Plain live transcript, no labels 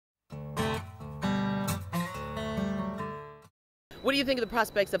What do you think of the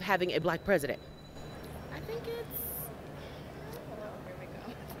prospects of having a black president? I think it's. Oh, here we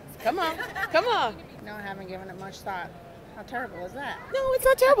go. Come on, come on. No, I haven't given it much thought. How terrible is that? No, it's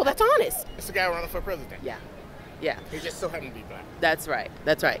not terrible. That's honest. It's a guy running for president. Yeah, yeah. He just so happened to be black. That's right.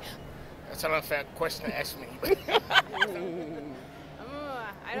 That's right. That's an unfair question to ask me.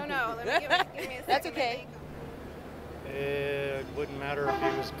 I don't know. Give me a second. That's okay. It wouldn't matter if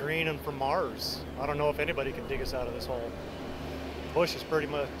he was green and from Mars. I don't know if anybody can dig us out of this hole. Bush has pretty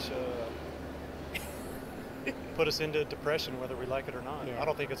much put us into depression, whether we like it or not. Yeah. I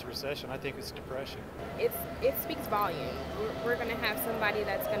don't think it's a recession. I think it's depression. It speaks volume. We're going to have somebody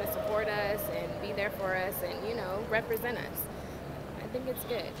that's going to support us and be there for us and, you know, represent us. I think it's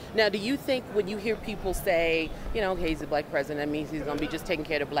good. Now, do you think when you hear people say, you know, okay, he's a black president, that means he's going to be just taking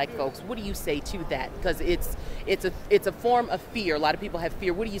care of black folks? What do you say to that? Because it's a form of fear. A lot of people have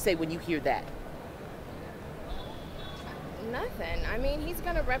fear. What do you say when you hear that? Nothing. I mean, he's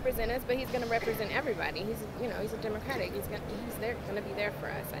going to represent us, but he's going to represent everybody. He's a Democratic. He's going to be there for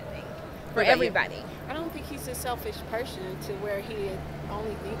us, I think. For everybody. I don't think he's a selfish person to where he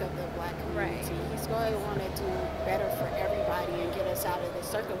only think of the black community. Right. He's going to want to do better for everybody and get us out of the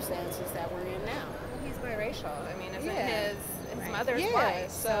circumstances that we're in now. He's biracial. I mean, isn't Yeah. his mother's Yeah,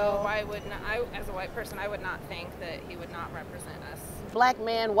 white? so- So why would not, as a white person, I would not think that he would not represent us. Black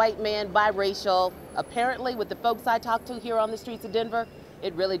man, white man, biracial. Apparently, with the folks I talk to here on the streets of Denver,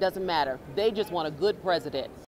 it really doesn't matter. They just want a good president.